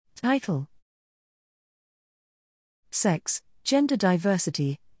Title: Sex, Gender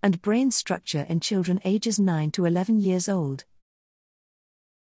Diversity, and Brain Structure in Children ages 9 to 11 years old.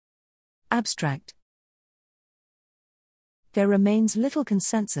 Abstract: There remains little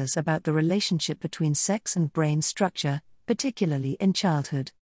consensus about the relationship between sex and brain structure, particularly in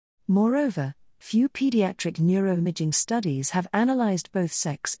childhood. Moreover, few pediatric neuroimaging studies have analyzed both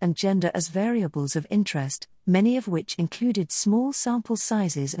sex and gender as variables of interest, many of which included small sample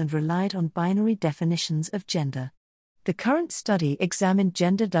sizes and relied on binary definitions of gender. The current study examined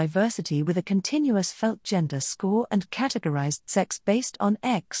gender diversity with a continuous felt gender score and categorized sex based on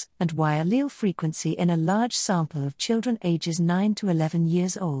X and Y allele frequency in a large sample of children ages 9 to 11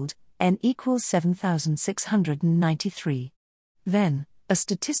 years old, N equals 7,693. Then, a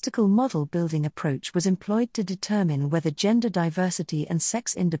statistical model building approach was employed to determine whether gender diversity and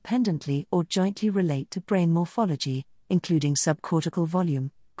sex independently or jointly relate to brain morphology, including subcortical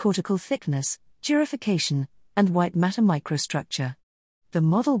volume, cortical thickness, gyrification, and white matter microstructure. The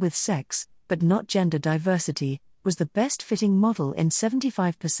model with sex, but not gender diversity, was the best fitting model in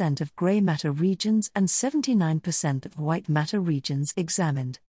 75% of gray matter regions and 79% of white matter regions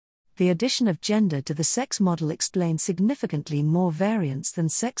examined. The addition of gender to the sex model explained significantly more variance than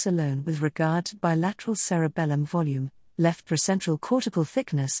sex alone with regard to bilateral cerebellum volume, left precentral cortical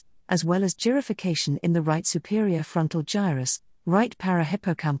thickness, as well as gyrification in the right superior frontal gyrus, right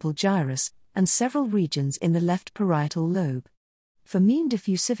parahippocampal gyrus, and several regions in the left parietal lobe. For mean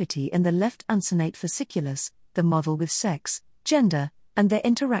diffusivity in the left uncinate fasciculus, the model with sex, gender, and their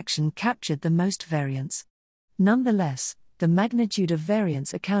interaction captured the most variance. Nonetheless, the magnitude of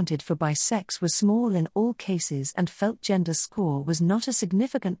variance accounted for by sex was small in all cases, and felt gender score was not a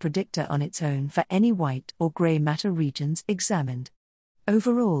significant predictor on its own for any white or gray matter regions examined.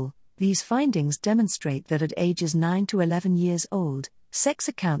 Overall, these findings demonstrate that at ages 9 to 11 years old, sex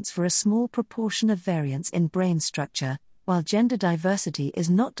accounts for a small proportion of variance in brain structure, while gender diversity is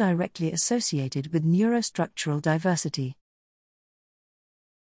not directly associated with neurostructural diversity.